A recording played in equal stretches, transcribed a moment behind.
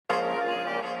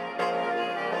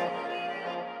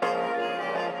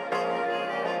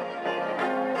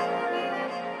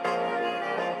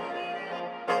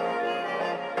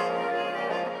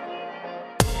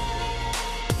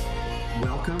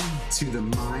to the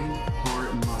Mind,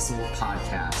 Heart, Muscle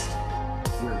podcast,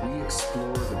 where we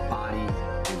explore the body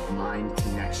and mind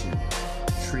connection,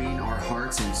 train our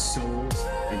hearts and souls,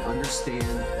 and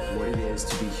understand what it is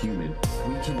to be human.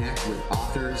 We connect with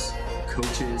authors,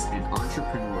 coaches, and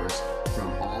entrepreneurs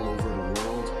from all over the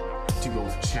world to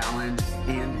both challenge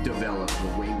and develop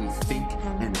the way we think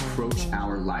and approach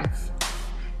our life.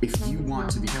 If you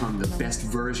want to become the best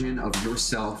version of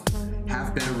yourself,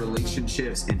 have better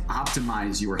relationships, and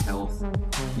optimize your health,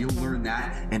 you'll learn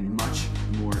that and much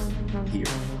more here.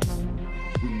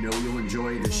 We know you'll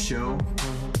enjoy the show,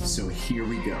 so here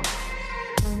we go.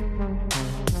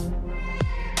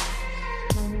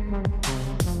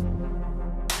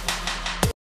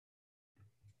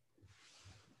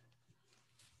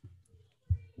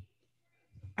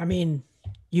 I mean,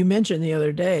 you mentioned the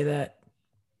other day that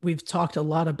we've talked a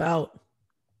lot about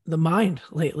the mind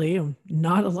lately and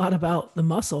not a lot about the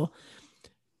muscle.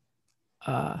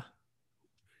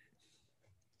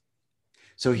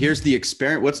 So here's the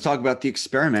experiment. Let's talk about the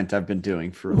experiment I've been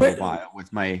doing for a little while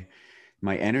with my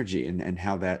energy and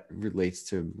how that relates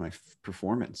to my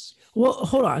performance. Well,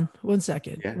 hold on 1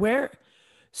 second. Yeah.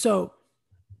 So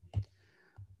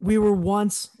we were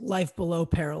once life below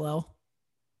parallel,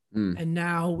 and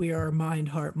now we are mind,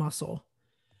 heart, muscle.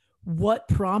 What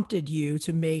prompted you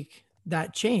to make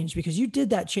that change? Because you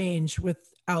did that change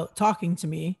without talking to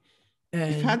me.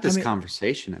 And we've had this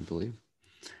conversation, I believe.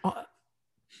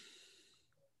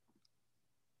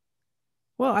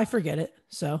 Well, I forget it.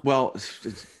 So, well,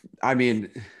 I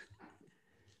mean,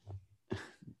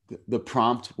 the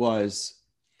prompt was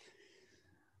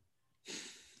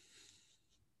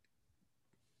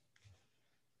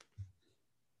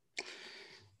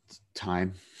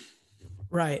time.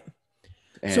 Right.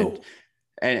 And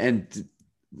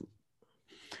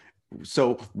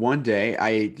so one day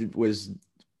I was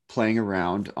playing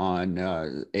around on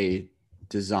a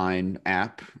design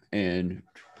app and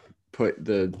put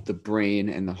the brain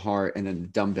and the heart and then the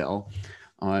dumbbell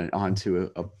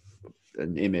onto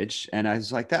an image, and I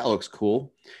was like, that looks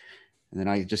cool. And then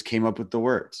I just came up with the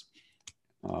words.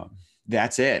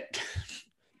 That's it.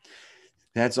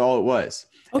 That's all it was.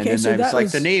 Okay, and then so I was like,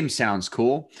 the name sounds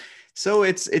cool. So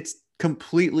it's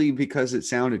completely because it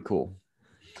sounded cool.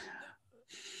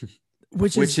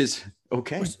 Which is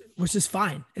okay. Which is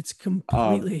fine. It's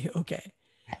completely okay.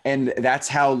 And that's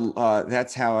how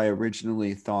I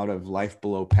originally thought of life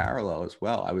below parallel as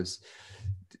well. I was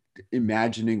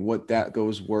imagining what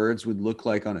those words would look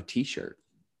like on a t-shirt.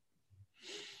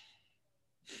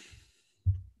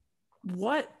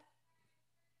 What?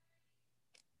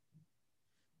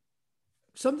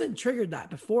 Something triggered that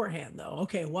beforehand though.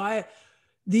 Okay. Why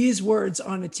these words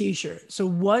on a t-shirt? So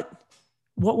what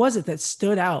was it that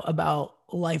stood out about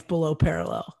life below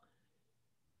parallel?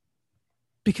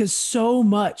 Because so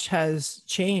much has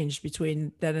changed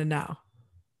between then and now.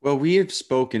 Well, we have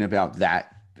spoken about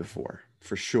that before,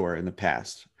 for sure, in the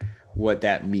past, what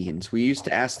that means. We used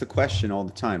to ask the question all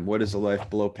the time, what does a life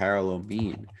below parallel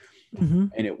mean? Mm-hmm.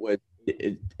 And it was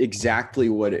exactly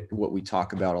what we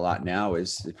talk about a lot now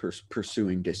is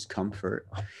pursuing discomfort,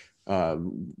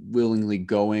 willingly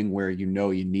going where you know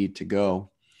you need to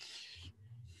go,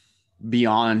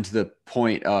 beyond the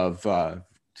point of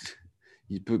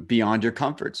beyond your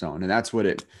comfort zone. And that's what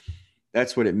it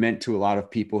meant to a lot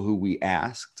of people who we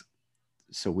asked.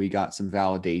 So we got some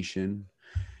validation,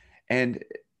 and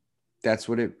that's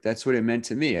what it meant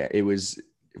to me. It was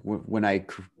when I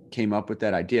came up with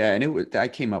that idea, and I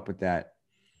came up with that,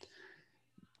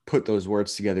 put those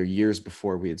words together years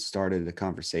before we had started the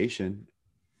conversation.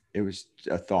 It was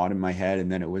a thought in my head,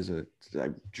 and then I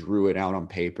drew it out on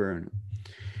paper and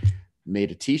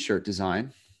made a t-shirt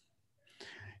design.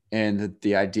 And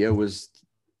the idea was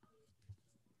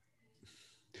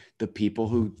the people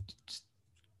who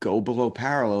go below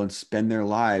parallel and spend their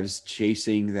lives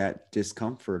chasing that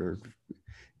discomfort or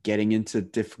getting into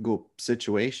difficult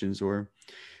situations, or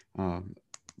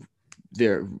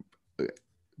they're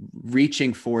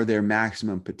reaching for their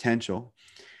maximum potential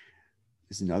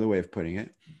is another way of putting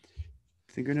it.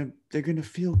 They're gonna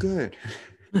feel good.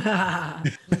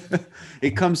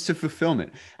 It comes to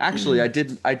fulfillment. Actually, I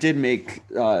did make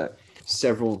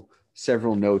several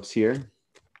notes here.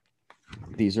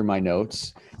 These are my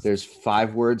notes. There's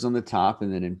 5 words on the top,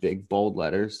 and then in big bold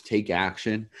letters, take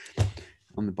action.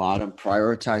 On the bottom,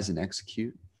 prioritize and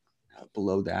execute.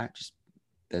 Below that,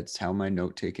 that's how my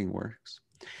note taking works.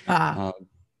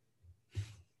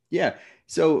 Yeah.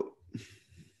 So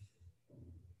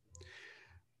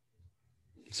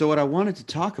what I wanted to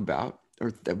talk about, or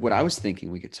what I was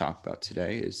thinking we could talk about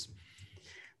today is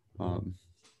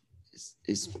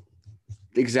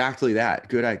Exactly that.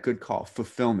 Good call.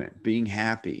 Fulfillment, being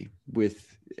happy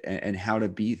with, and how to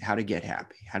get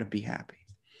happy, how to be happy.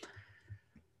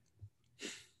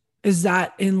 Is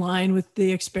that in line with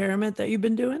the experiment that you've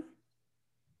been doing?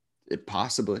 It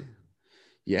possibly.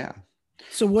 Yeah.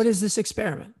 So what is this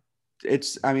experiment? I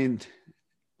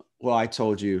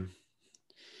told you,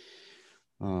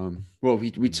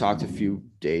 we talked a few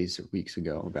weeks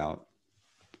ago about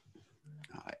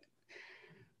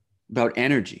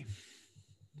energy.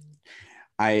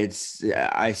 I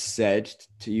said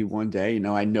to you one day,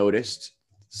 I noticed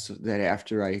that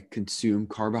after I consume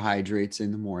carbohydrates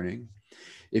in the morning,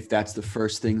 if that's the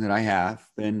first thing that I have,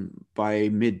 then by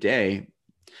midday,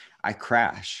 I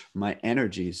crash. My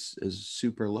energy is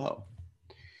super low.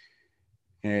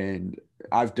 And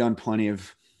I've done plenty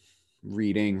of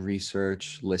reading,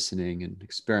 research, listening, and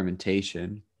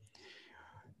experimentation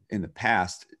in the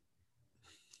past.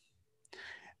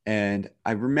 And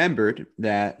I remembered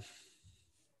that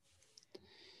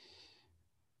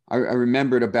I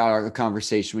remembered about a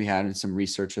conversation we had and some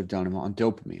research I've done on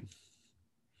dopamine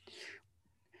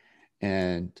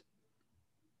and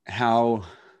how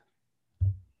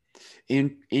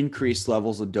increased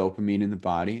levels of dopamine in the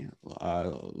body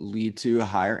lead to a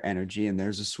higher energy. And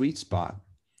there's a sweet spot.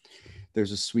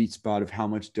 There's a sweet spot of how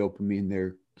much dopamine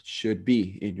there should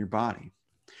be in your body.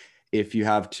 If you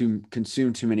have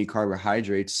consume too many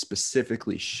carbohydrates,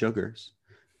 specifically sugars,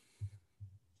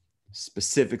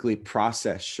 specifically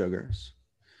processed sugars,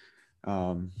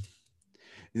 then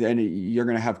you're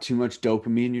going to have too much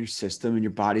dopamine in your system and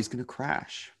your body's going to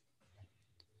crash.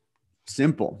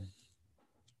 Simple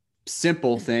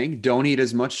thing. Don't eat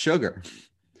as much sugar.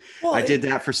 Well, I did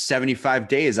that for 75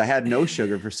 days. I had no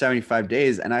sugar for 75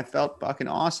 days and I felt fucking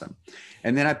awesome.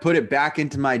 And then I put it back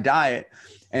into my diet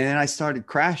and then I started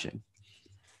crashing.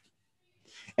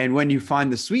 And when you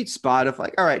find the sweet spot of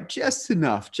like, all right, just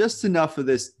enough of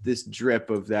this drip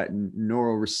of that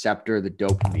neuroreceptor, the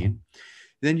dopamine,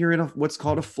 then you're in what's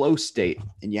called a flow state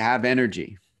and you have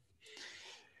energy.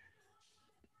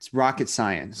 It's rocket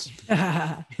science.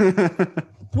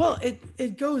 Well,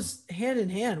 it goes hand in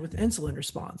hand with insulin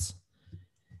response.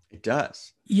 It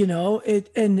does.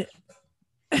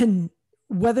 And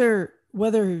whether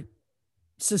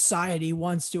society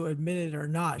wants to admit it or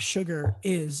not, sugar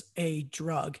is a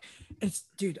drug. It's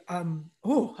I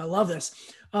love this.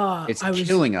 It's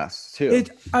killing us too.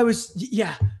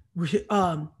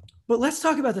 But let's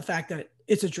talk about the fact that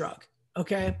it's a drug.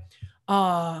 Okay.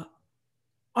 On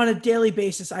a daily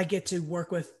basis, I get to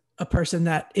work with a person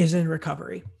that is in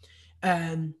recovery.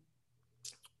 And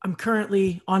I'm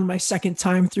currently on my second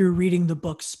time through reading the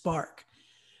book Spark.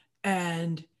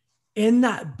 And in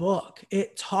that book,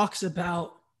 it talks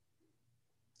about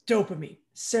dopamine,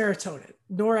 serotonin,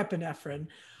 norepinephrine,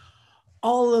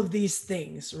 all of these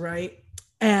things, right?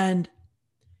 And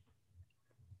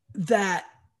that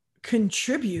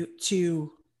contribute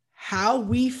to how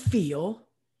we feel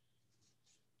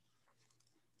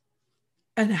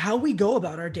and how we go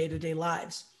about our day-to-day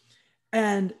lives.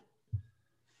 And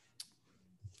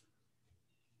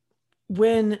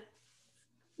when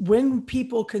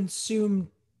people consume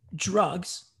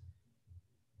drugs,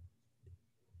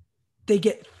 they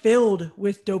get filled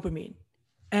with dopamine.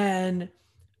 And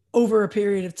over a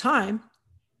period of time,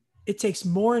 it takes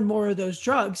more and more of those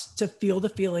drugs to feel the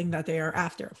feeling that they are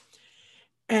after.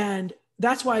 And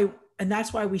that's why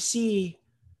we see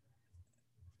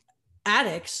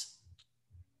addicts,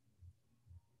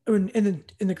 in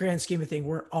the grand scheme of things,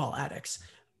 we're all addicts,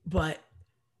 but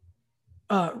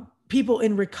people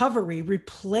in recovery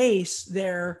replace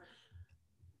their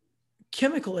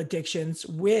chemical addictions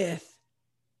with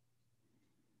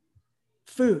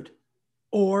food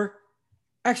or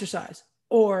exercise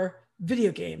or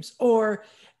video games or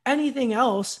anything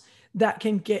else that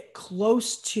can get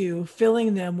close to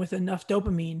filling them with enough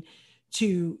dopamine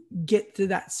to get to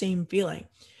that same feeling.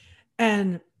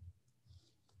 And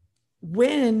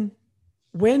when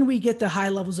we get the high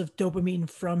levels of dopamine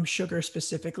from sugar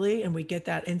specifically, and we get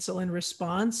that insulin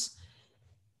response,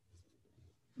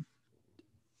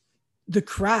 the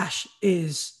crash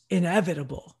is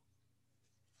inevitable.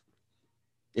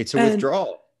 It's a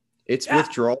withdrawal. It's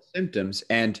withdrawal symptoms.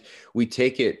 And we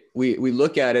take it, we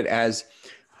look at it as,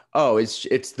 oh,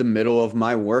 it's the middle of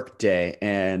my work day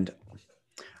and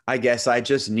I guess I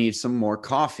just need some more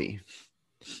coffee.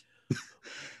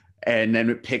 And then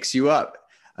it picks you up,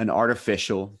 an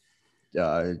artificial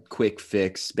quick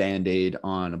fix Band-Aid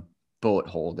on a bullet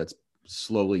hole that's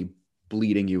slowly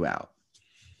bleeding you out.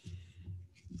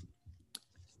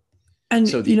 And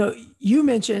so you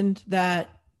mentioned that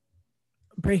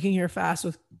breaking your fast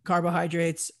with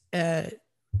carbohydrates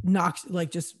knocks,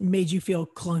 like just made you feel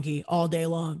clunky all day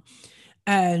long.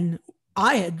 And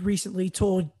I had recently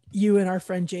told you and our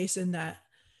friend Jason that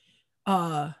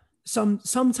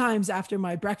sometimes after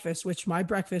my breakfast, which my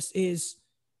breakfast is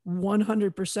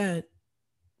 100%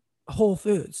 whole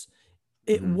foods,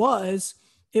 it was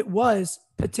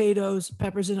potatoes,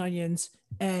 peppers and onions,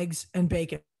 eggs, and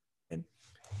bacon.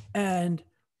 And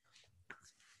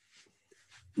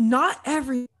not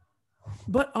every,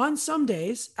 but on some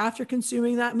days after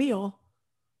consuming that meal,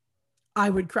 I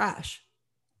would crash.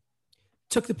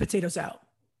 Took the potatoes out.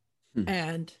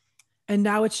 And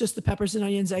now it's just the peppers and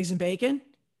onions, eggs and bacon.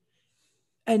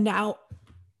 And now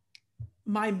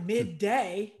my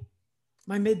midday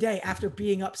after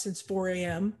being up since 4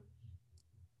 a.m.,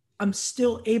 I'm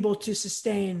still able to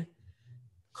sustain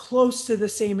close to the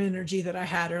same energy that I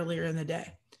had earlier in the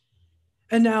day.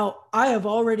 And now I have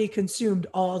already consumed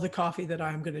all the coffee that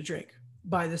I'm going to drink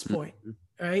by this point,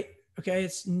 right? Okay,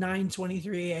 it's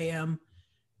 9:23 a.m.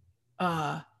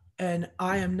 And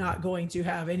I am not going to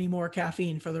have any more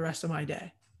caffeine for the rest of my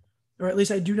day, or at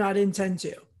least I do not intend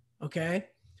to. Okay,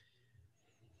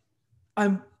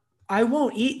 I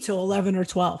won't eat till 11 or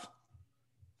 12,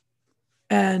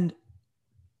 and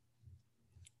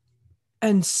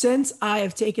since I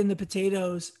have taken the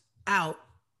potatoes out,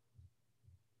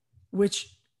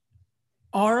 which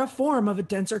are a form of a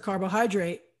denser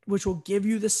carbohydrate, which will give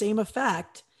you the same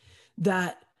effect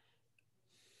that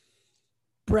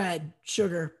bread,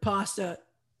 sugar, pasta,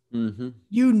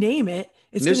 you name it.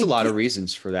 There's a lot of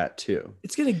reasons for that too.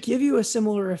 It's going to give you a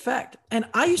similar effect. And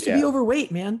I used to be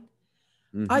overweight, man.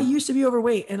 I used to be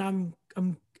overweight, and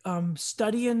I'm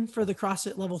studying for the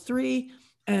CrossFit Level 3.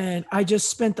 And I just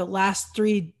spent the last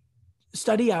 3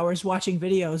 study hours watching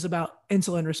videos about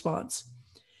insulin response.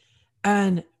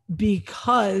 And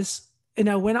because,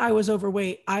 when I was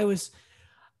overweight, I was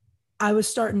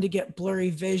starting to get blurry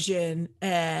vision,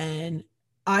 and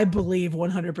I believe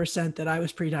 100% that I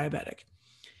was pre-diabetic.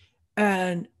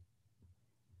 And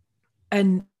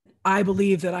I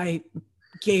believe that I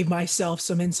gave myself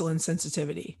some insulin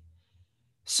sensitivity.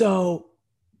 So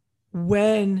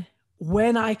when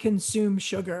I consume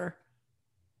sugar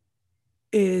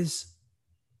is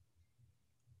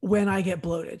when I get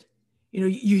bloated.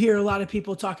 You hear a lot of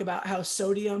people talk about how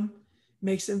sodium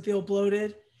makes them feel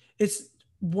bloated. It's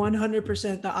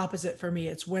 100% the opposite for me.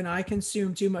 It's when I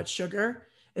consume too much sugar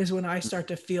is when I start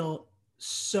to feel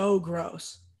so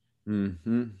gross.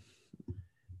 And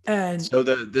so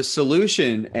the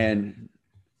solution, and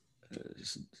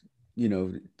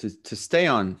to stay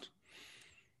on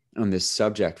this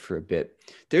subject for a bit,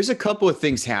 there's a couple of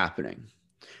things happening.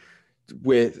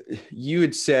 You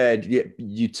had said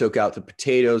you took out the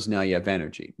potatoes, now you have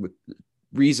energy. With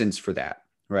reasons for that,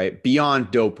 right?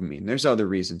 Beyond dopamine, there's other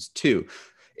reasons too.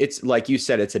 It's like you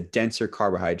said, it's a denser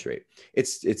carbohydrate.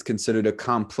 It's considered a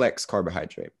complex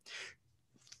carbohydrate.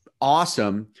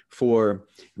 Awesome for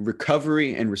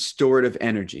recovery and restorative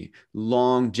energy,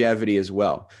 longevity as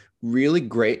well. Really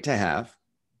great to have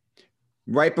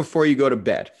right before you go to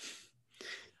bed.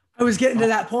 I was getting to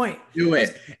that point. Do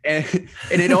it. And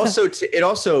it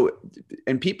also,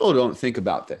 and people don't think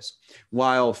about this.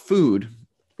 While food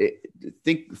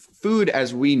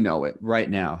as we know it right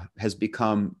now has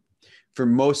become, for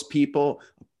most people,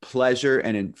 pleasure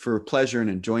and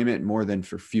enjoyment more than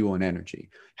for fuel and energy.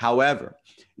 However,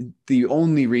 the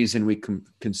only reason we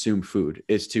consume food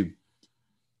is to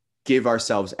give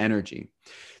ourselves energy.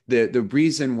 The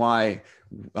reason why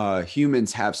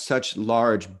humans have such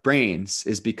large brains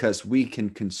is because we can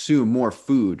consume more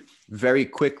food very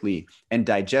quickly and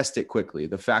digest it quickly.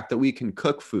 The fact that we can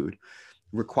cook food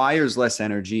requires less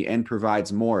energy and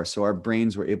provides more. So our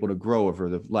brains were able to grow over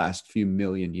the last few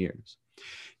million years.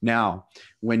 Now,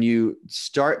 when you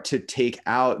start to take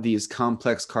out these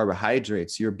complex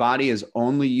carbohydrates, your body is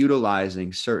only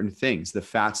utilizing certain things, the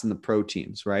fats and the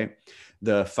proteins, right?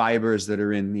 The fibers that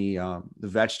are in the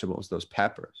vegetables, those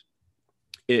peppers.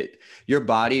 Your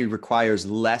body requires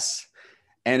less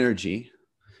energy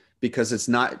because it's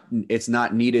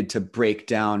not needed to break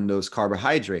down those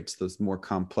carbohydrates, those more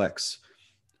complex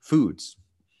foods,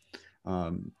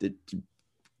 the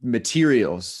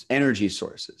materials, energy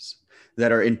sources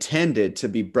that are intended to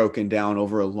be broken down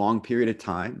over a long period of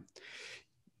time.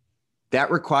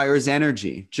 That requires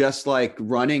energy, just like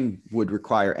running would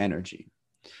require energy.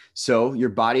 So your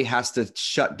body has to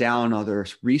shut down other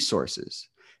resources.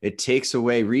 It takes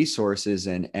away resources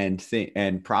and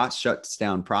shuts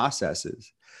down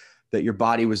processes that your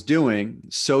body was doing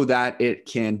so that it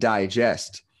can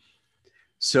digest.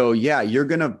 So yeah, you're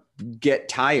going to get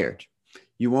tired.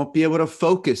 You won't be able to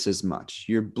focus as much.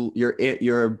 Your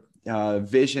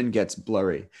vision gets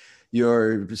blurry.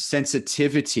 your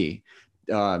sensitivity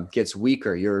gets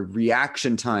weaker, your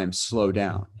reaction times slow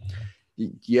down.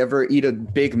 You ever eat a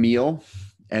big meal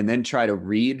and then try to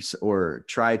read or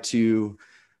try to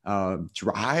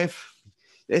drive?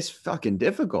 It's fucking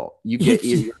difficult. You get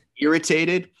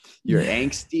irritated, you're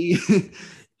angsty.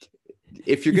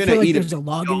 If you're gonna eat, there's a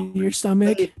log in your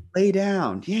stomach. Lay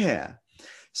down. Yeah.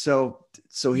 So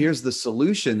here's the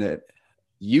solution that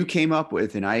you came up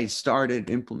with and I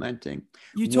started implementing.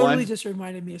 You totally just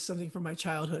reminded me of something from my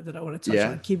childhood that I want to touch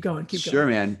on. Keep going. Sure,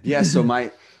 man. Yeah. So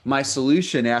my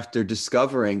solution after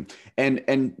discovering,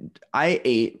 and I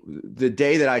ate the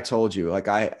day that I told you, like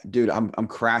I'm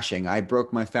crashing. I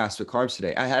broke my fast with carbs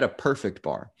today. I had a Perfect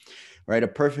Bar, right? A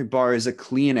Perfect Bar is a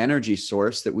clean energy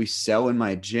source that we sell in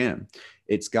my gym.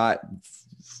 It's got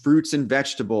fruits and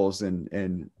vegetables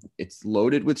and it's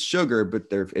loaded with sugar, but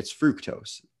it's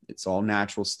fructose. It's all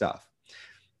natural stuff,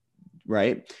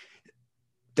 right?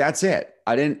 That's it.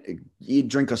 I didn't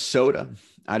drink a soda.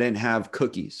 I didn't have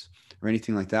cookies or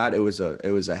anything like that. It was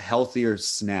a healthier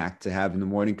snack to have in the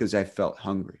morning because I felt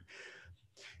hungry.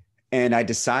 And I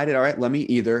decided, all right, let me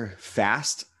either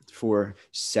fast for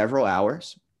several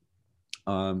hours,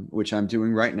 which I'm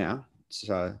doing right now.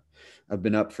 So I've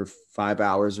been up for 5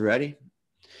 hours already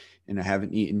and I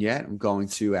haven't eaten yet. I'm going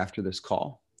to after this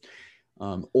call.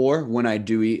 Or when I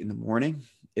do eat in the morning,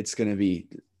 it's going to be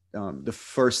the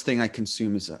first thing I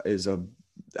consume is a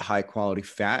high quality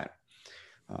fat,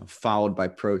 followed by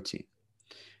protein.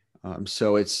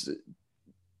 So it's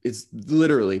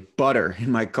literally butter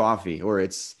in my coffee, or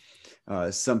it's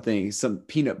some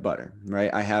peanut butter,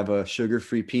 right? I have a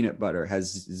sugar-free peanut butter,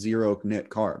 has 0 net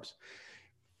carbs.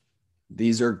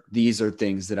 These are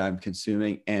things that I'm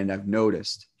consuming, and I've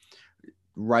noticed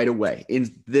right away in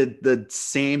the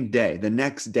same day, the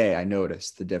next day, I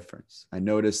noticed the difference. I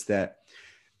noticed that,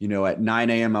 at 9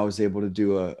 a.m. I was able to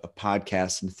do a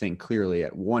podcast and think clearly.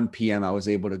 At 1 p.m. I was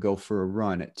able to go for a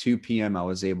run. At 2 p.m. I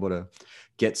was able to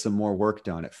get some more work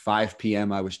done. At 5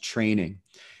 p.m. I was training.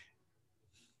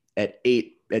 At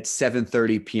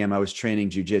 7:30 p.m. I was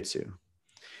training jujitsu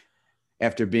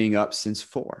after being up since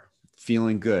 4,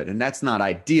 feeling good. And that's not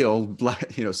ideal.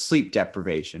 Sleep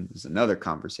deprivation is another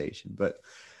conversation, but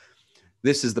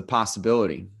this is the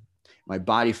possibility. My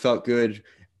body felt good.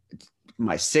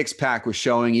 My 6-pack was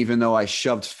showing, even though I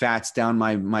shoved fats down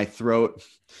my throat.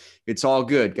 It's all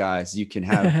good, guys. You can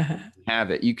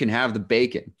have it. You can have the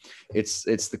bacon. It's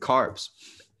the carbs.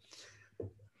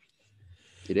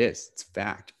 It is. It's a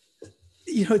fact.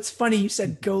 It's funny you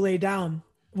said go lay down.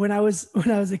 When I was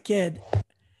a kid,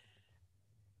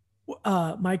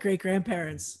 my great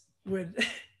grandparents would,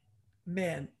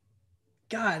 man,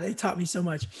 God, they taught me so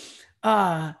much.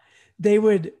 They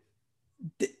would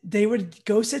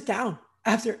go sit down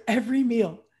after every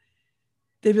meal.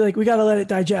 They'd be like, we got to let it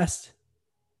digest.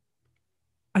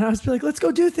 And I was like, let's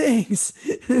go do things.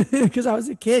 Cause I was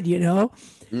a kid,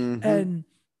 mm-hmm.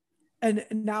 and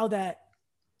now that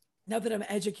I'm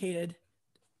educated,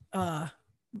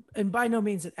 and by no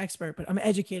means an expert, but I'm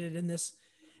educated in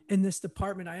this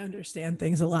department, I understand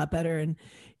things a lot better. And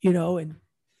you know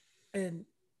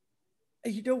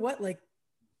what, like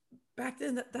back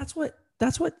then, that's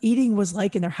what eating was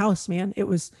like in their house, man. It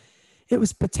was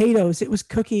potatoes, it was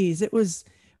cookies, it was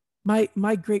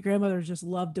my great grandmother just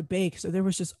loved to bake. So there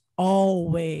was just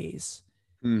always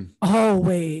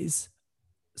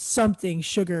something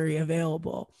sugary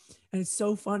available. And it's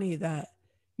so funny that,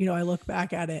 I look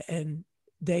back at it and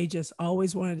they just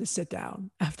always wanted to sit down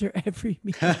after every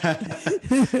meal.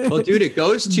 Well, dude, it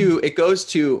goes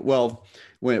to, well,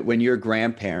 when your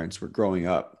grandparents were growing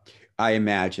up, I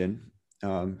imagine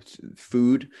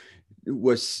food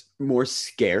was more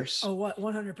scarce. Oh, what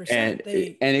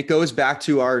 100%. And it goes back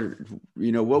to our,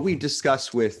 what we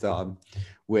discussed with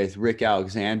Rick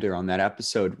Alexander on that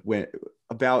episode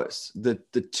about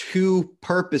the 2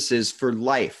 purposes for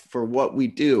life, for what we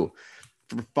do,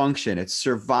 for function. It's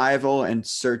survival and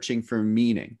searching for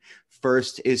meaning.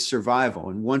 First is survival.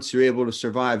 And once you're able to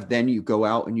survive, then you go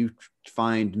out and you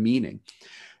find meaning.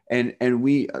 And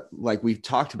we, like we've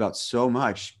talked about so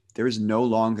much, there is no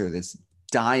longer this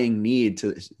dying need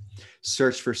to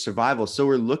search for survival. So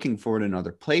we're looking for it in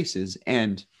other places.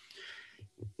 And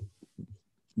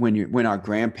when our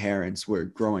grandparents were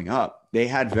growing up, they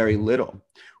had very little.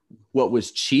 What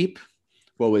was cheap,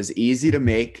 what was easy to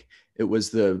make, it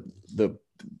was the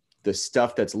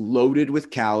stuff that's loaded with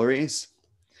calories.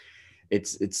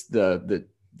 It's the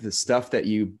stuff that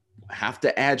you have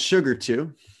to add sugar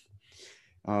to.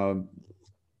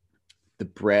 The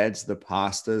breads, the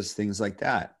pastas, things like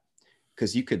that.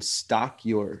 Because you could stock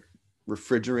your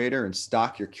refrigerator and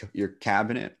stock your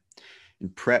cabinet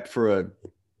and prep for a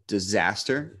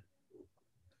disaster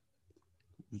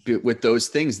with those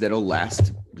things that'll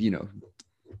last,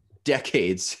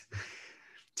 decades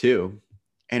too.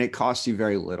 And it cost you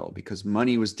very little because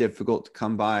money was difficult to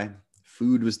come by.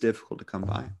 Food was difficult to come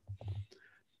by.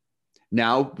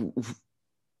 Now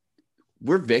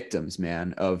we're victims,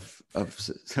 man, of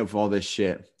all this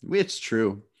shit. It's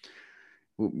true.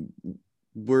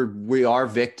 We are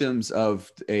victims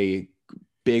of a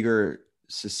bigger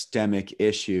systemic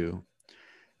issue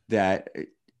that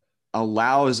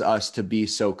allows us to be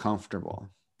so comfortable.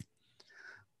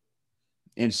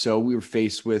 And so we were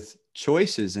faced with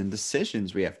choices and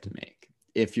decisions we have to make.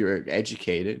 If you're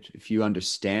educated, if you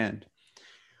understand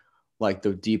like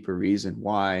the deeper reason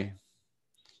why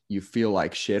you feel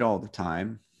like shit all the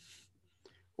time,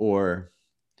 or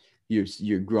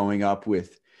you're growing up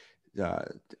with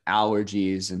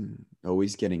allergies and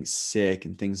always getting sick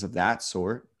and things of that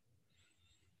sort,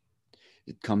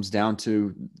 it comes down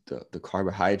to the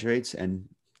carbohydrates and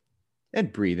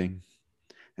breathing.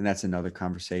 And that's another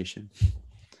conversation.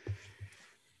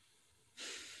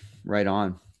 Right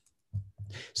on.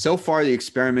 So far, the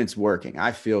experiment's working.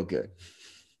 I feel good.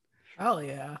 Oh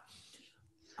yeah.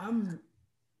 I'm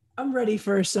ready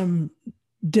for some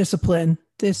discipline.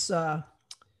 This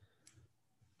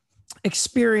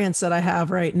experience that I have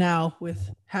right now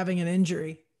with having an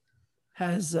injury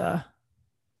has I've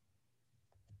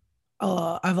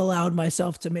allowed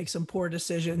myself to make some poor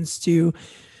decisions to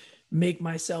make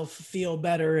myself feel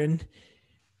better and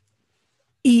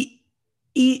eat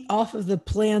off of the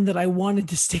plan that I wanted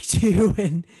to stick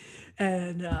to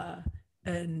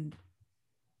and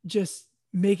just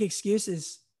make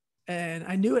excuses. And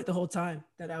I knew it the whole time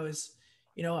that I was,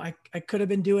 I could have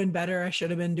been doing better. I should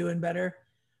have been doing better.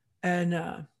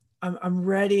 And I'm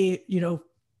ready,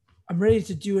 I'm ready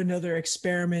to do another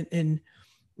experiment and,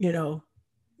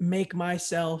 make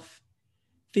myself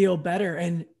feel better.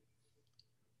 And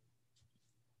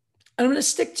I'm going to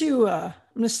stick to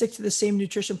the same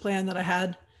nutrition plan that I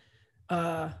had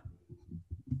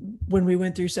when we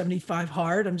went through 75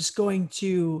 hard. I'm just going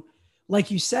to,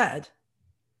 like you said,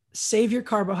 save your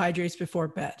carbohydrates before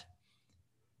bed.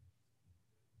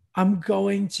 I'm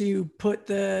going to put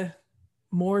the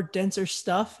more denser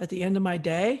stuff at the end of my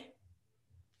day.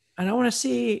 And I want to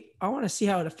see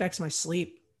how it affects my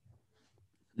sleep.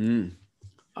 Because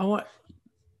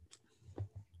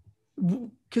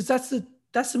that's the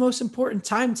most important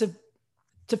time to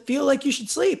feel like you should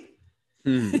sleep.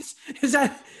 Is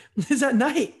that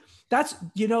night. That's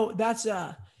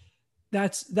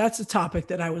a topic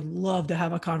that I would love to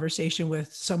have a conversation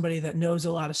with somebody that knows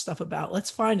a lot of stuff about.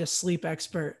 Let's find a sleep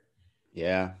expert.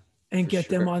 Yeah. And get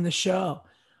them on the show.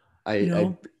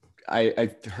 I've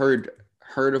heard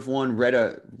of one, read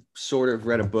a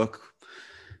book.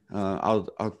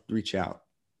 I'll reach out.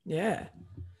 Yeah.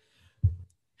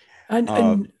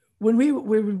 And when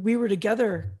we were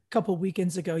together a couple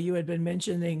weekends ago, you had been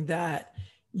mentioning that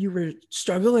you were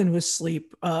struggling with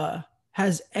sleep.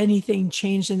 Has anything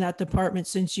changed in that department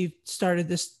since you started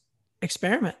this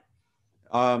experiment?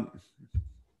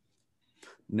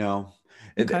 No.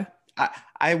 Okay.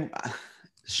 I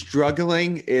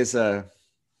struggling is not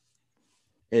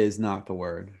the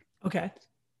word. Okay.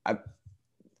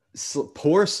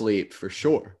 Poor sleep for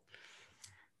sure.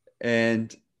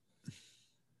 And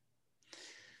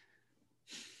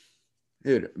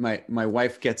dude, my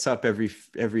wife gets up every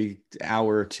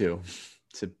hour or two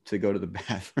to go to the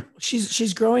bathroom.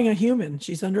 She's growing a human.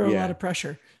 She's under a lot of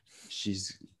pressure.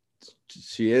 She's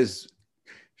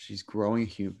growing a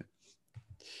human.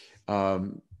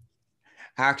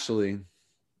 Actually,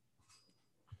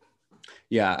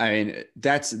 yeah, I mean,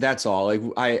 that's all. Like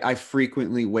I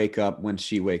frequently wake up when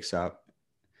she wakes up.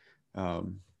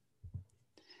 And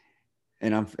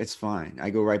it's fine. I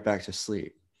go right back to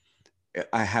sleep.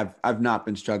 I've not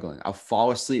been struggling. I'll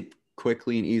fall asleep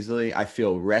quickly and easily. I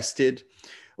feel rested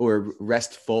or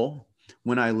restful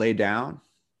when I lay down.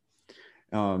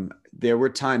 There were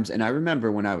times, and I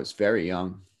remember when I was very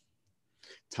young,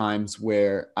 times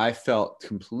where I felt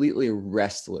completely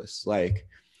restless, like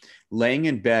laying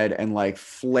in bed and like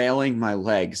flailing my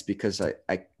legs because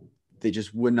they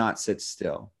just would not sit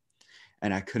still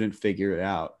and I couldn't figure it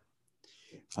out.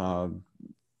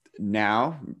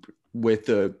 Now with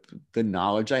the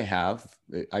knowledge I have,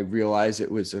 I realize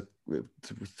it was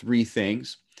three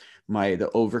things: the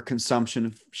overconsumption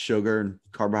of sugar and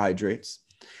carbohydrates,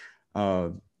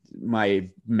 my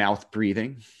mouth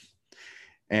breathing,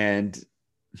 and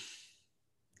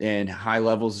high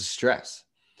levels of stress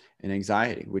and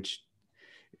anxiety, which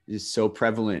is so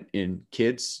prevalent in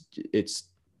kids. It's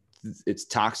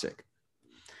toxic.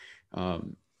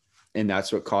 And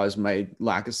that's what caused my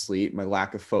lack of sleep, my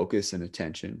lack of focus and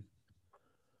attention.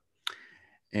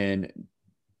 And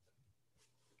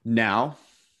now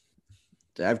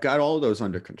I've got all those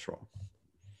under control.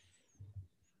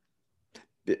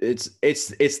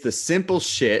 It's the simple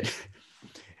shit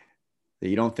that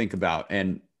you don't think about.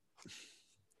 And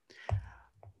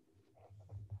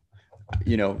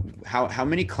you know, how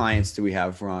many clients do we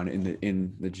have, Ron,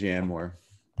 in the gym, or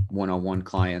one-on-one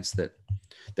clients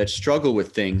that struggle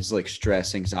with things like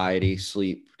stress, anxiety,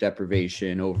 sleep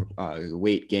deprivation,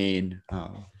 weight gain,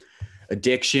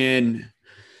 addiction,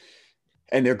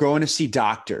 and they're going to see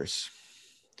doctors,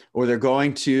 or they're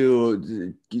going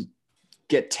to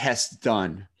get tests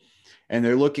done, and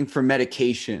they're looking for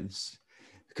medications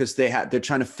because they're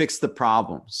trying to fix the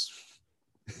problems.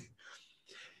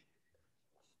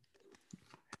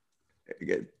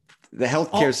 The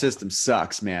healthcare system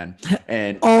sucks, man.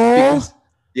 And all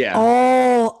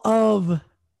of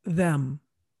them,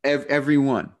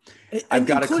 everyone. I've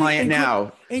got a client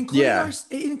now,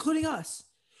 including us.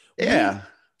 Yeah.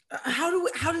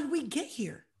 How did we get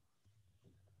here?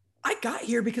 I got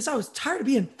here because I was tired of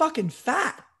being fucking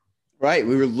fat. Right.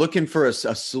 We were looking for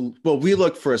we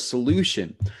looked for a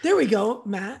solution. There we go,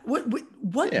 Matt. What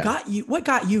got you? What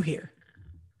got you here?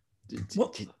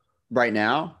 Right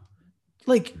now?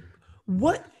 Like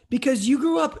what? Because you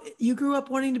grew up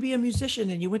wanting to be a musician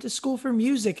and you went to school for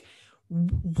music.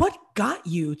 What got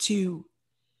you to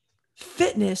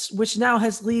fitness, which now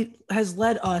has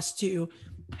led us to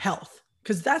health?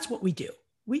 Because that's what we do.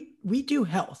 We do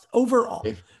health overall,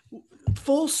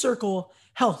 full circle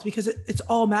health, because it's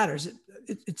all matters.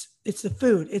 It's the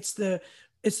food, it's the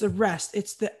rest,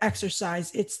 it's the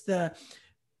exercise, it's the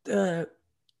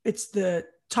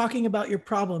talking about your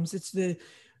problems, it's the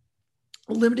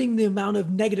limiting the amount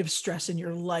of negative stress in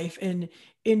your life and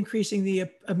increasing the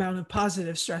amount of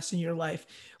positive stress in your life.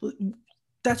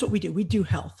 That's what we do. We do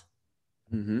health.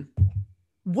 Mm-hmm.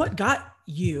 What got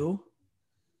you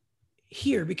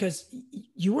here? Because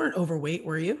you weren't overweight,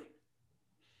 were you?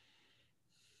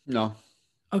 No.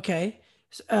 Okay.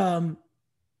 It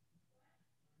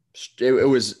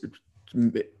was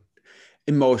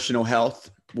emotional health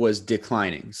was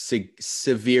declining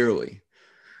severely.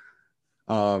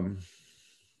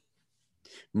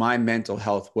 My mental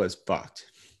health was fucked.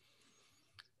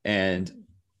 And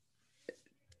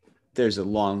there's a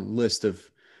long list of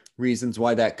reasons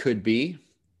why that could be.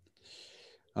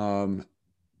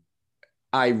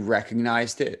 I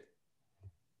recognized it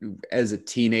as a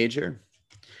teenager.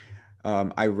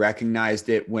 I recognized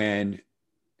it when,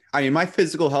 my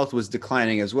physical health was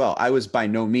declining as well. I was by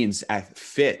no means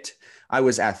fit. I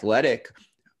was athletic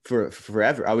for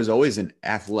forever. I was always an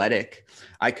athletic.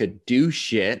 I could do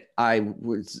shit.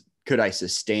 Could I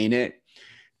sustain it?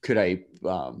 Could I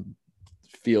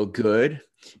feel good?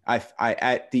 I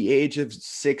at the age of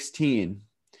 16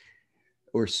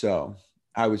 or so,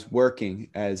 I was working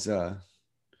as a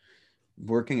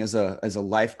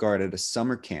lifeguard at a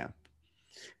summer camp.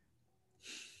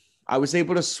 I was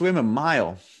able to swim a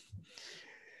mile,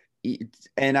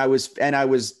 and I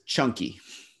was chunky,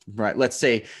 right? Let's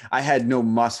say I had no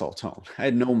muscle tone. I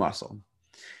had no muscle,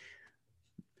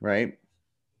 right?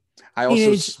 I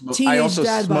also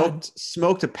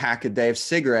smoked a pack a day of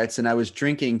cigarettes, and I was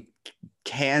drinking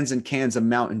cans and cans of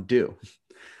Mountain Dew.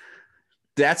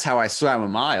 That's how I swam a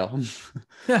mile.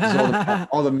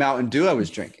 all the Mountain Dew I was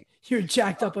drinking. You're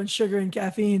jacked up on sugar and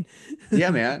caffeine.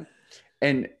 Yeah, man.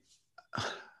 And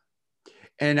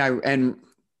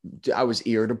I was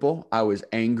irritable. I was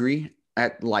angry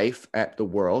at life, at the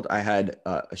world. I had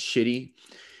a shitty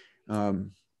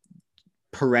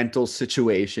parental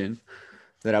situation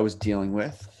that I was dealing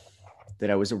with,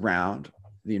 that I was around.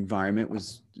 The environment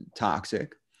was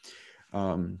toxic.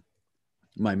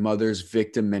 My mother's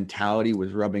victim mentality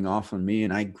was rubbing off on me,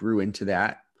 and I grew into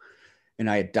that. And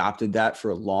I adopted that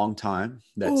for a long time,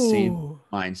 that same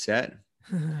mindset.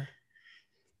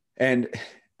 And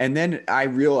then I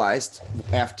realized,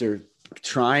 after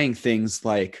trying things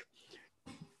like,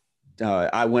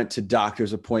 I went to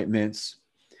doctor's appointments,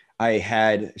 I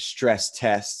had stress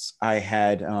tests,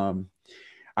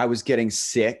 I was getting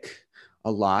sick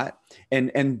a lot.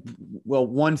 And well,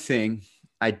 one thing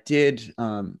I did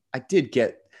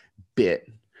get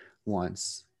bit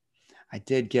once. I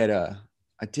did get a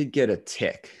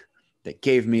tick that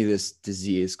gave me this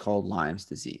disease called Lyme's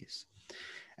disease.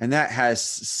 And that has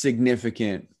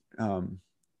significant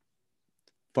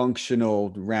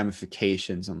functional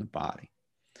ramifications on the body.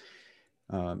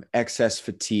 Excess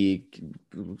fatigue,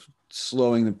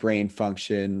 slowing the brain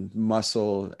function,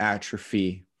 muscle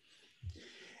atrophy.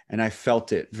 And I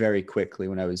felt it very quickly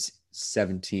when I was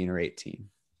 17 or 18.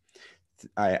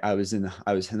 I was in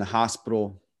the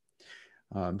hospital.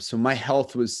 So my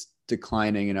health was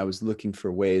declining and I was looking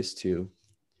for ways to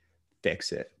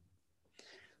fix it.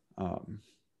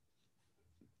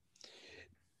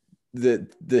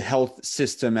 The health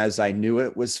system as I knew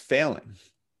it was failing.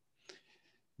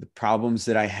 The problems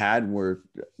that I had were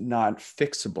not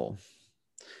fixable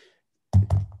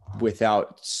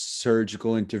without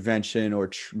surgical intervention or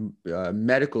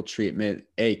medical treatment,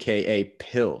 AKA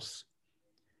pills.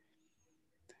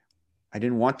 I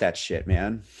didn't want that shit,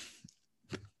 man.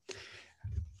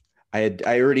 I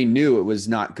already knew it was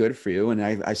not good for you. And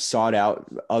I sought out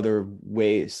other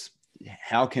ways.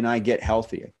 How can I get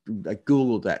healthy? I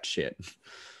Googled that shit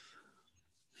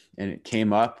and it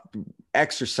came up: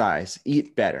 exercise,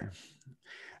 eat better.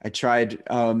 I tried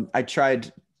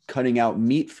cutting out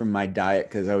meat from my diet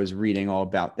because I was reading all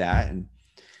about that. And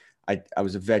I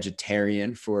was a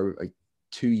vegetarian for like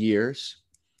 2 years.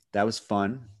 That was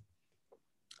fun.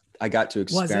 I got to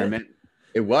experiment.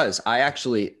 It was. I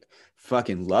actually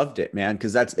fucking loved it, man,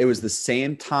 because it was the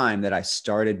same time that I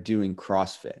started doing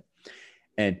CrossFit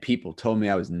and people told me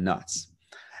I was nuts.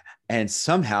 And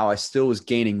somehow I still was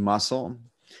gaining muscle,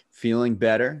 feeling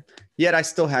better, yet I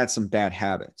still had some bad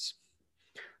habits.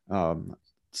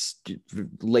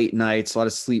 Late nights, a lot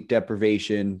of sleep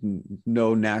deprivation,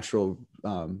 no natural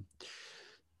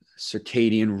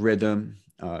circadian rhythm,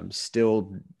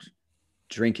 still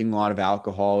drinking a lot of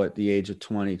alcohol at the age of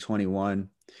 20, 21,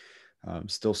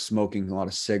 still smoking a lot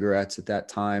of cigarettes at that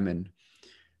time, and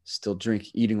still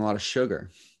eating a lot of sugar.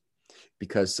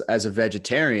 Because as a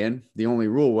vegetarian, the only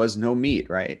rule was no meat,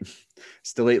 right?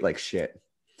 Still ate like shit.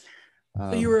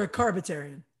 So you were a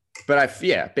carbitarian. But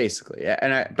basically.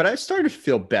 But I started to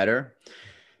feel better.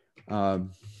 And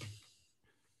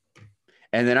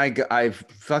then I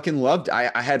fucking loved,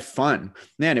 I had fun,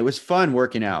 man. It was fun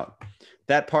working out.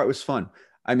 That part was fun.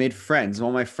 I made friends.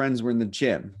 All my friends were in the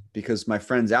gym because my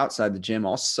friends outside the gym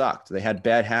all sucked. They had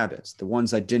bad habits, the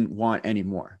ones I didn't want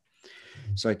anymore.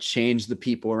 So I changed the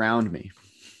people around me.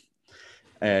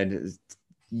 And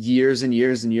years and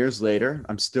years and years later,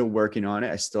 I'm still working on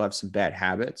it. I still have some bad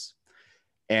habits.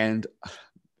 And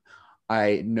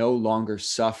I no longer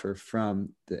suffer from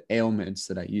the ailments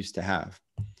that I used to have.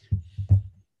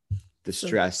 The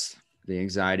stress, the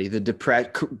anxiety, the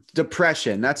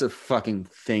depression. That's a fucking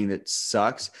thing that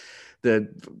sucks.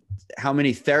 How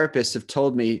many therapists have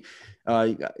told me,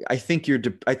 I think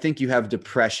you have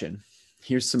depression.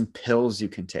 Here's some pills you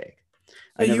can take.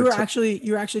 So you were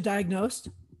actually diagnosed?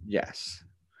 Yes.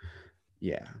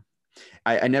 Yeah.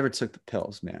 I never took the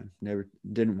pills, man.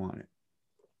 Didn't want it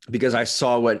because I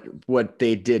saw what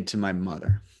they did to my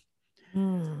mother.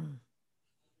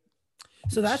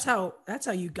 So that's how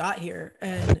you got here.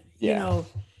 And you know,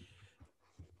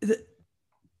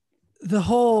 the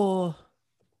whole,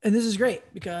 and this is great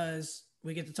because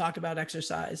we get to talk about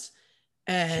exercise,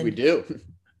 and we do.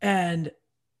 And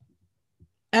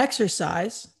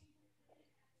exercise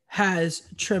has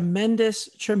tremendous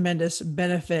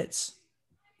benefits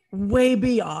way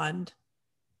beyond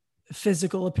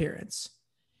physical appearance.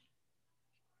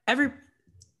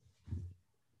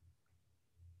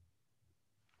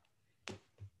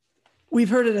 We've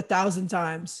heard it 1,000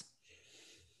 times.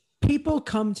 People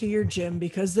come to your gym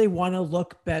because they want to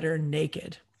look better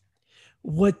naked.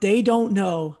 What they don't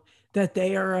know that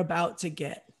they are about to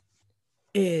get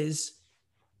is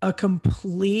a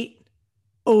complete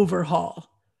overhaul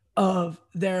of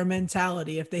their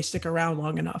mentality if they stick around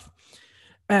long enough.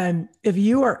 And if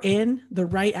you are in the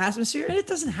right atmosphere, and it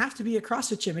doesn't have to be a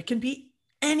CrossFit gym, it can be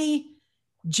any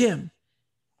gym.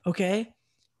 Okay.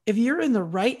 If you're in the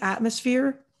right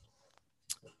atmosphere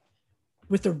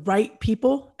with the right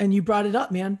people, and you brought it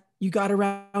up, man, you got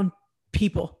around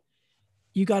people.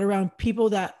 You got around people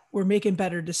that were making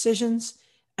better decisions,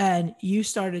 and you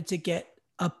started to get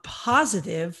a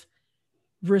positive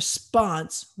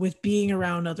response with being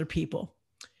around other people.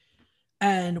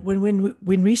 And when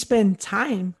we spend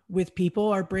time with people,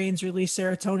 our brains release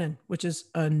serotonin, which is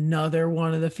another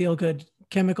one of the feel-good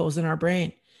chemicals in our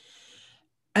brain.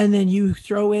 And then you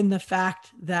throw in the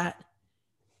fact that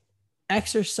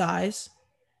exercise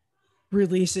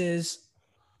releases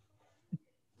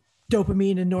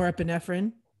dopamine and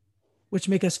norepinephrine, which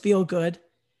make us feel good.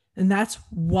 And that's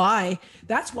why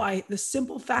the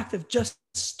simple fact of just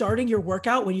starting your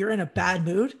workout when you're in a bad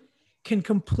mood can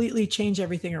completely change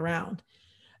everything around.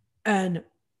 And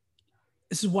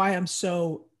this is why I'm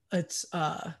so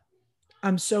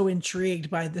intrigued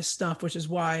by this stuff, which is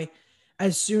why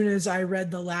as soon as I read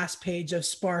the last page of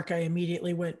Spark, I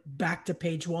immediately went back to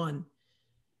page 1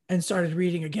 and started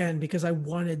reading again because I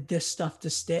wanted this stuff to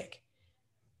stick.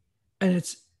 And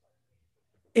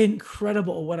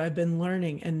incredible what I've been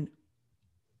learning, and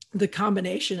the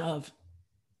combination of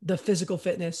the physical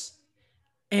fitness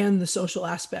and the social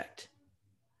aspect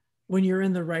when you're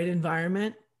in the right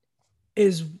environment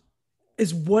is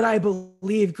what I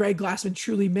believe Greg Glassman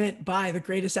truly meant by the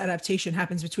greatest adaptation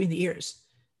happens between the ears.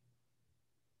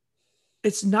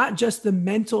 It's not just the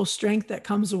mental strength that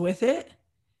comes with it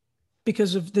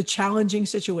because of the challenging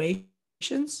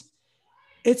situations.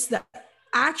 It's the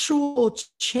actual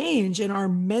change in our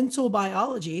mental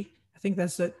biology. I think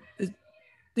that's the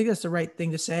right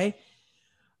thing to say.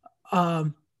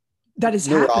 That is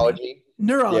neurology. Happening.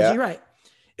 Neurology, Yeah. right.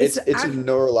 It's a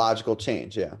neurological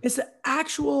change. Yeah. It's the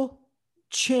actual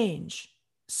change,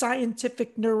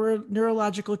 scientific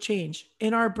neurological change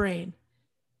in our brain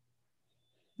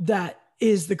that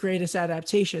is the greatest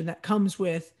adaptation, that comes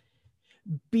with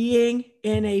being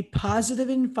in a positive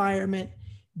environment,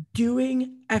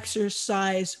 doing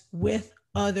exercise with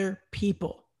other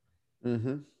people.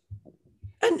 Mm-hmm.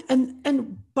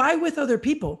 And by with other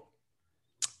people,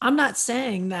 I'm not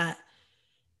saying that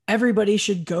everybody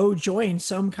should go join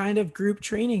some kind of group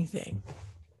training thing.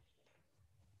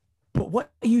 But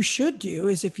what you should do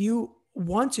is, if you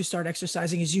want to start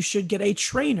exercising, is you should get a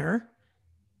trainer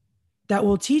that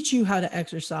will teach you how to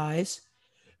exercise,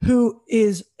 who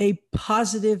is a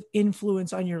positive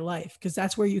influence on your life, because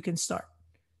that's where you can start.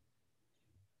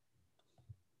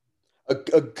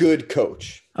 A good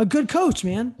coach. A good coach,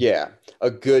 man. Yeah,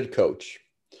 a good coach.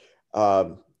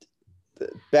 I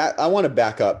want to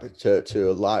back up to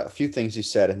a few things you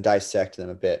said and dissect them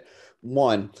a bit.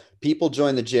 One, people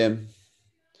join the gym,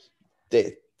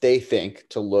 they think,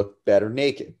 to look better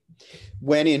naked,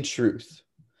 when in truth,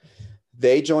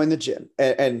 they join the gym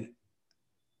and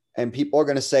people are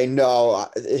going to say, no,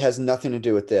 it has nothing to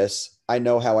do with this. I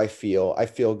know how I feel. I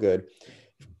feel good.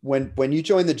 When you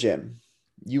join the gym,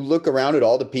 you look around at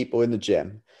all the people in the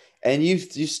gym, and you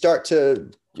start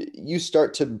to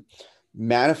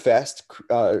manifest,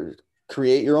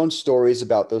 create your own stories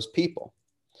about those people.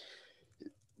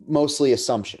 Mostly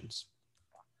assumptions.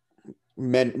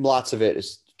 Lots of it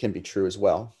can be true as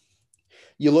well.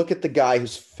 You look at the guy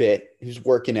who's fit, who's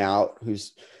working out,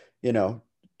 who's,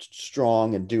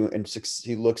 strong and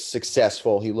he looks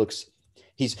successful.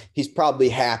 He's probably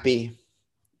happy.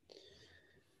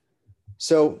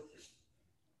 So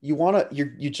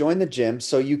you join the gym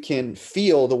so you can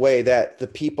feel the way that the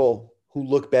people who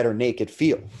look better naked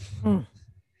feel.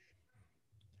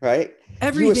 Right?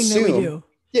 Everything that we do.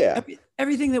 Yeah.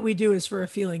 Everything that we do is for a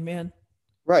feeling, man.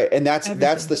 Right. And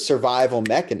that's the survival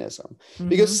mechanism,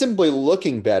 because simply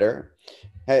looking better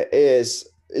is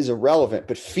irrelevant,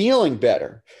 but feeling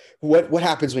better. What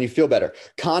happens when you feel better?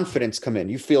 Confidence come in.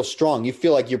 You feel strong. You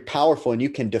feel like you're powerful and you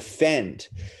can defend.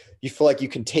 You feel like you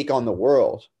can take on the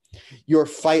world. Your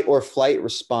fight or flight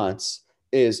response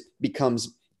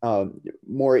becomes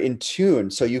more in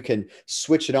tune, so you can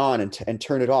switch it on and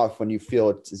turn it off when you feel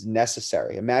it's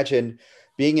necessary. Imagine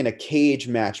being in a cage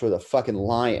match with a fucking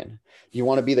lion. You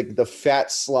want to be the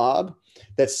fat slob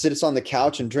that sits on the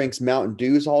couch and drinks Mountain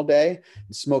Dews all day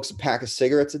and smokes a pack of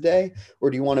cigarettes a day? Or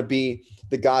do you want to be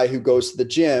the guy who goes to the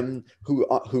gym,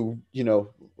 who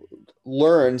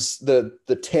learns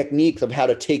the technique of how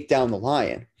to take down the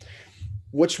lion?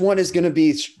 Which one is going to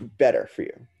be better for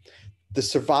you? The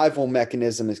survival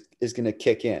mechanism is going to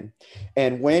kick in.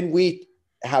 And when we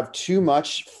have too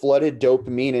much flooded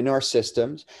dopamine in our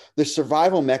systems, the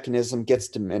survival mechanism gets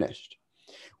diminished.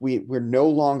 We're no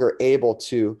longer able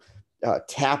to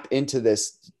tap into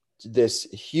this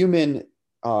human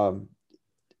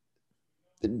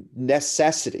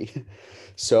necessity.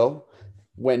 So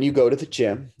when you go to the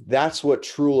gym, that's what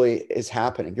truly is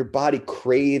happening. Your body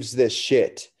craves this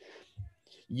shit.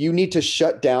 You need to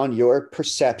shut down your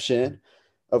perception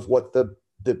of what the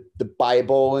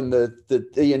Bible and the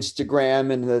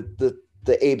Instagram and the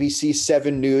ABC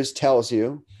 7 News tells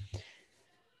you,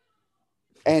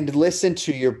 and listen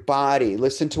to your body,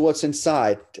 listen to what's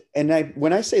inside. And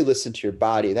when I say listen to your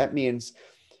body, that means,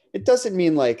 it doesn't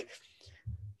mean like,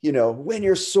 when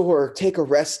you're sore, take a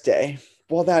rest day.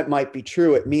 Well, that might be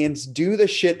true. It means do the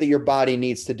shit that your body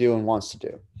needs to do and wants to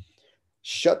do.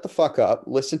 Shut the fuck up.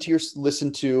 Listen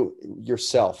to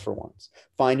yourself for once.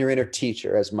 Find your inner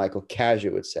teacher, as Michael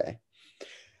Cazayoux would say.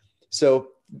 So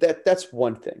that's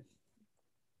one thing.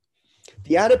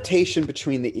 The adaptation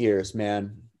between the ears,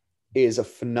 man, is a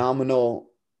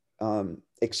phenomenal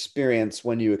experience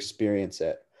when you experience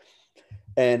it.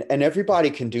 And everybody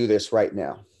can do this right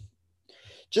now.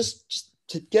 Just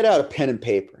to get out a pen and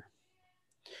paper.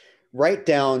 Write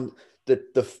down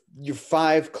your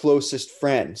 5 closest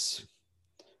friends,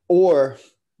 or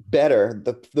better,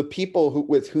 the people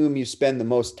with whom you spend the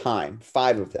most time,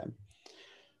 5 of them,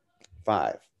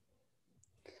 5,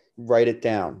 write it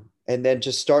down. And then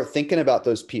just start thinking about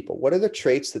those people. What are the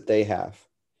traits that they have?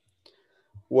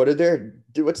 What's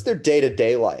their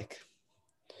day-to-day like?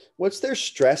 What's their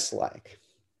stress like?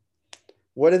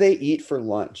 What do they eat for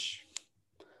lunch?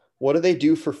 What do they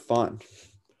do for fun?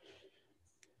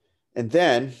 And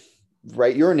then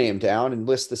write your name down and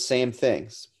list the same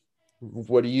things.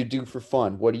 What do you do for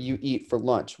fun? What do you eat for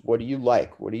lunch? What do you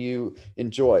like? What do you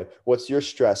enjoy? What's your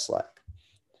stress like?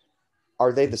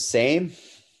 Are they the same?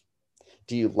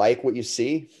 Do you like what you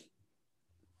see?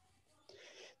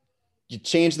 You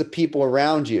change the people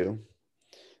around you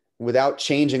without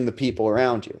changing the people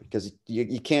around you, because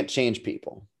you can't change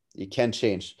people. You can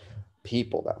change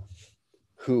people, though.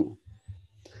 Who?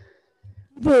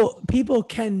 Well, people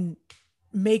can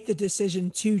make the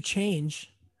decision to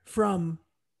change from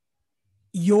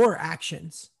your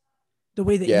actions, the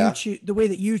way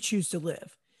that you choose to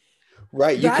live.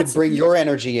 Right. You could bring your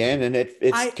energy in, and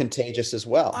it's contagious as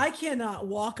well. I cannot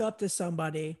walk up to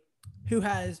somebody who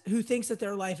thinks that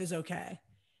their life is okay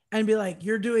and be like,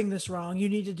 you're doing this wrong. You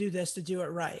need to do this to do it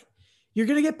right. You're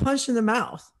going to get punched in the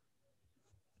mouth.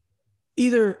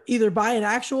 Either by an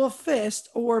actual fist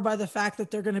or by the fact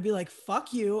that they're going to be like,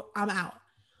 fuck you, I'm out.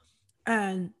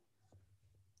 But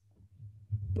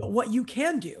what you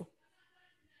can do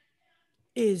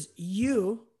is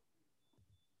you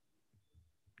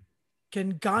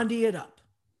can Gandhi it up.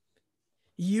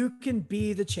 You can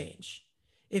be the change.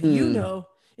 If you know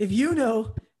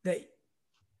that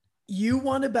you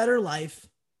want a better life,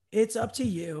 it's up to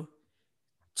you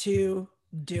to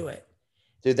do it.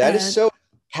 Dude, that is so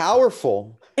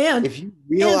powerful. And if you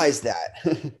realize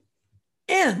that.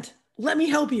 And let me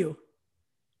help you.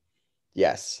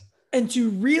 Yes. And to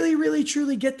really, really,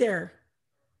 truly get there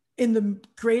in the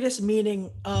greatest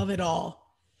meaning of it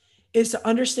all is to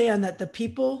understand that the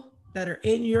people that are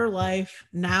in your life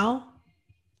now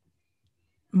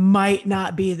might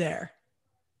not be there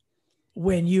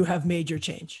when you have made your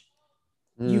change.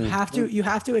 You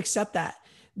have to accept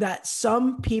that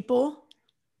some people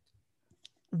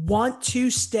want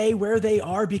to stay where they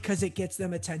are because it gets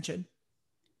them attention.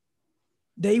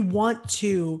 They want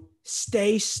to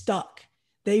stay stuck.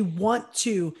 They want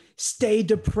to stay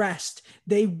depressed.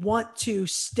 They want to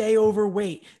stay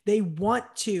overweight. They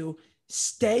want to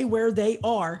stay where they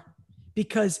are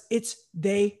because it's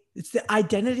the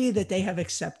identity that they have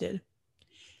accepted.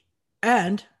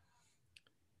 And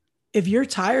if you're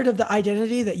tired of the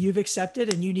identity that you've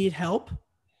accepted and you need help,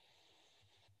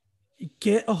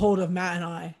 get a hold of Matt and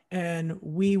I, and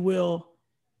we will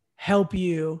help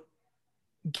you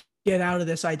get out of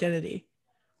this identity.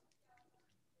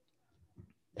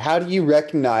 How do you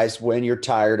recognize when you're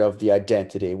tired of the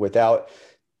identity without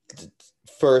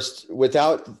knowing?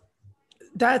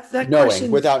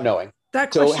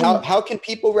 So how can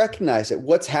people recognize it?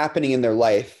 What's happening in their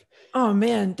life? Oh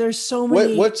man, there's so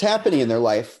many. What's happening in their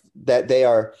life that they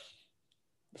are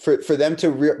for them to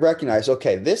recognize,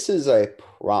 okay, this is a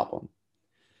problem.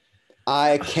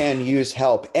 I can use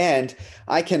help, and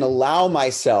I can allow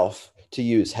myself to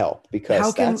use help,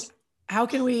 because how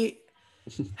can we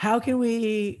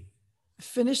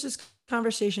finish this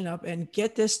conversation up and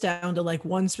get this down to like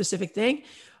one specific thing?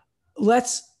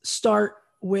 Let's start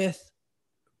with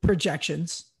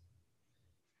projections.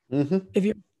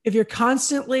 Mm-hmm. If you're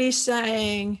constantly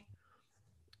saying,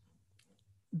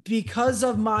 because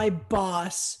of my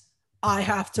boss, I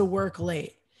have to work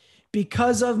late.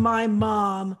 Because of my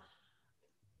mom,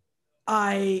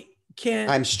 I'm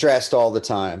stressed all the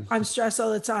time.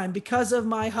 Because of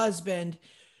my husband.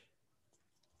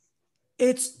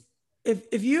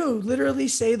 If you literally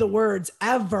say the words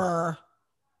ever,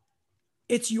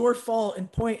 it's your fault,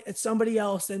 and point at somebody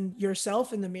else and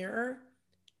yourself in the mirror,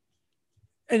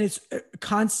 and it's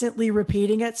constantly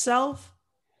repeating itself,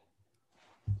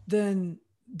 then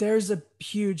there's a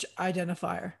huge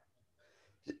identifier.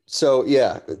 So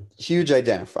yeah, huge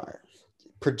identifier.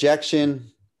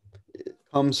 Projection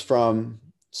comes from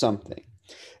something.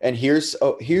 And here's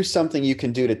something you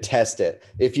can do to test it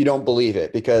if you don't believe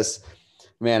it, because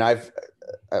man, I've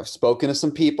spoken to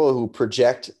some people who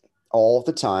project all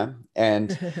the time, and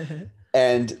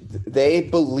they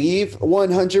believe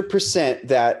 100%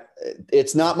 that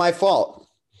it's not my fault,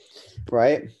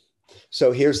 right?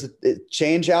 So here's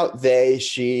change out they,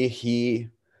 she, he,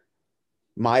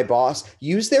 my boss.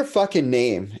 Use their fucking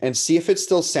name and see if it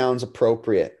still sounds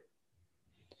appropriate.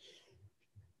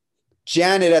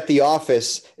 Janet at the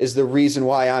office is the reason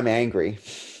why I'm angry.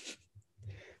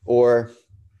 Or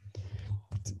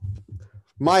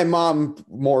my mom,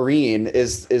 Maureen,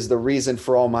 is the reason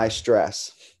for all my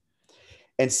stress.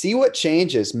 and see what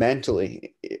changes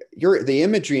mentally. The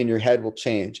imagery in your head will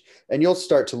change, and you'll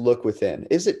start to look within.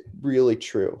 Is it really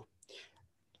true?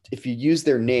 If you use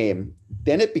their name,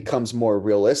 then it becomes more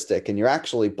realistic, and you're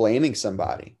actually blaming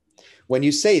somebody. When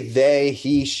you say they,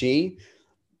 he, she,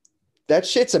 that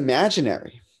shit's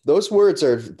imaginary. Those words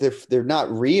they're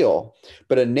not real,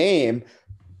 but a name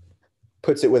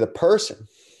puts it with a person.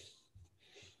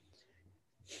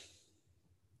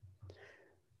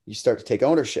 You start to take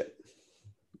ownership.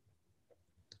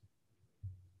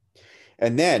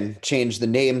 And then change the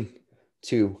name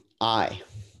to I.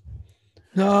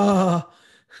 Oh.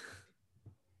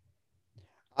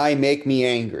 I make me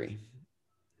angry.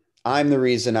 I'm the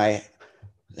reason I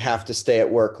have to stay at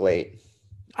work late.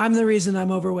 I'm the reason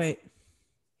I'm overweight.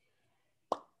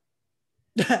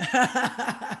 Get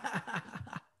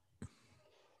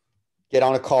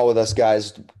on a call with us,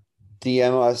 guys.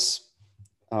 DM us.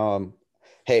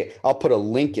 Hey, I'll put a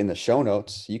link in the show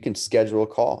notes. You can schedule a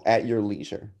call at your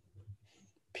leisure.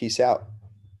 Peace out.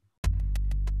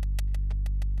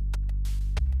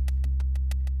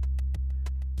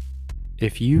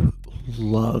 If you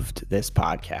loved this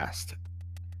podcast,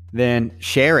 then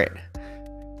share it.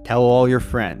 Tell all your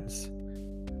friends.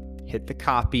 Hit the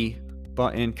copy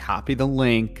button, copy the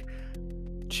link,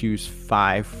 choose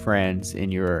 5 friends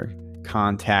in your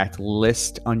contact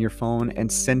list on your phone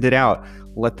and send it out.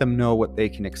 Let them know what they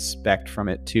can expect from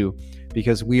it too,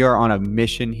 because we are on a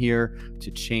mission here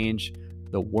to change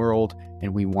the world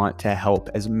and we want to help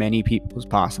as many people as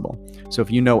possible. So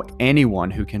if you know anyone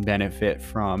who can benefit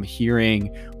from hearing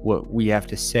what we have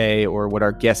to say or what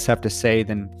our guests have to say,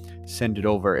 then send it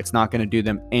over. It's not going to do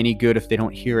them any good if they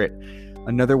don't hear it.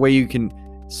 Another way you can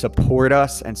support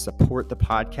us and support the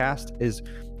podcast is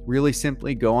really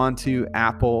simply go on to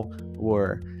Apple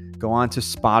or go on to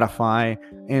Spotify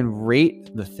and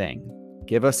rate the thing.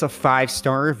 Give us a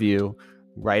 5-star review.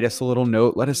 Write us a little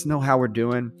note. Let us know how we're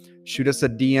doing. Shoot us a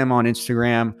DM on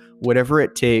Instagram. Whatever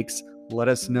it takes, let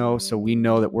us know so we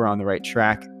know that we're on the right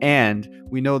track. And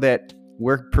we know that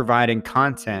we're providing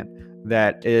content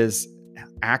that is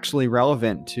actually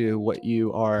relevant to what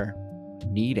you are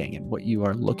needing and what you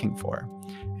are looking for.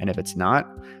 And if it's not,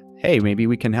 hey, maybe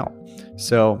we can help.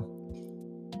 So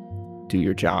do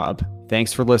your job.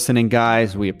 Thanks for listening,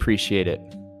 guys. We appreciate it.